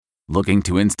Looking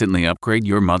to instantly upgrade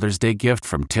your Mother's Day gift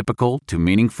from typical to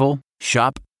meaningful?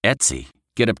 Shop Etsy.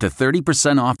 Get up to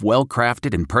 30% off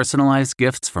well-crafted and personalized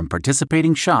gifts from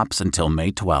participating shops until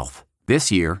May 12th. This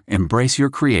year, embrace your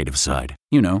creative side.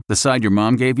 You know, the side your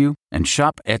mom gave you. And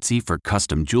shop Etsy for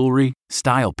custom jewelry,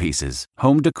 style pieces,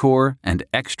 home decor, and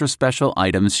extra special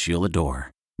items she'll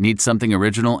adore. Need something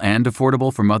original and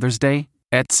affordable for Mother's Day?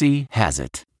 Etsy has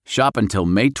it. Shop until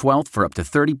May 12th for up to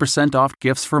 30% off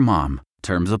gifts for mom.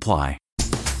 Terms apply.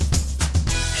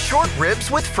 Short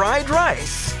ribs with fried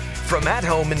rice. From at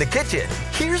home in the kitchen,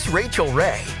 here's Rachel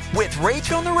Ray with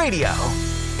Rach on the Radio.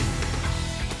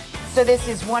 So this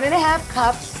is 1.5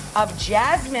 cups of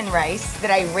jasmine rice that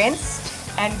I rinsed,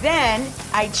 and then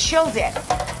I chilled it.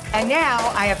 And now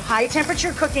I have high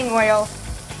temperature cooking oil.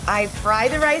 I fry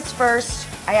the rice first.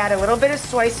 I add a little bit of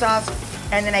soy sauce,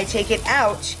 and then I take it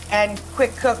out and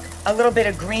quick cook a little bit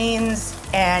of greens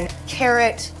and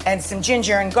carrot and some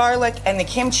ginger and garlic and the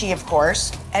kimchi, of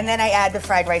course. And then I add the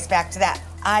fried rice back to that.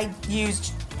 I used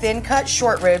thin cut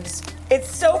short ribs. It's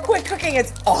so quick cooking,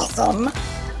 it's awesome.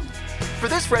 For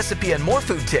this recipe and more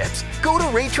food tips, go to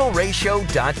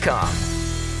RachelRayShow.com.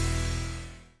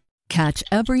 Catch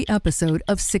every episode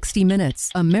of 60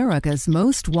 Minutes, America's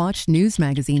most watched news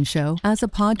magazine show, as a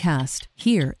podcast.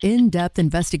 Hear in-depth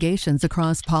investigations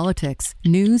across politics,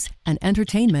 news, and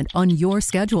entertainment on your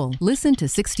schedule. Listen to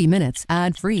 60 Minutes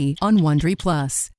ad-free on Wondery Plus.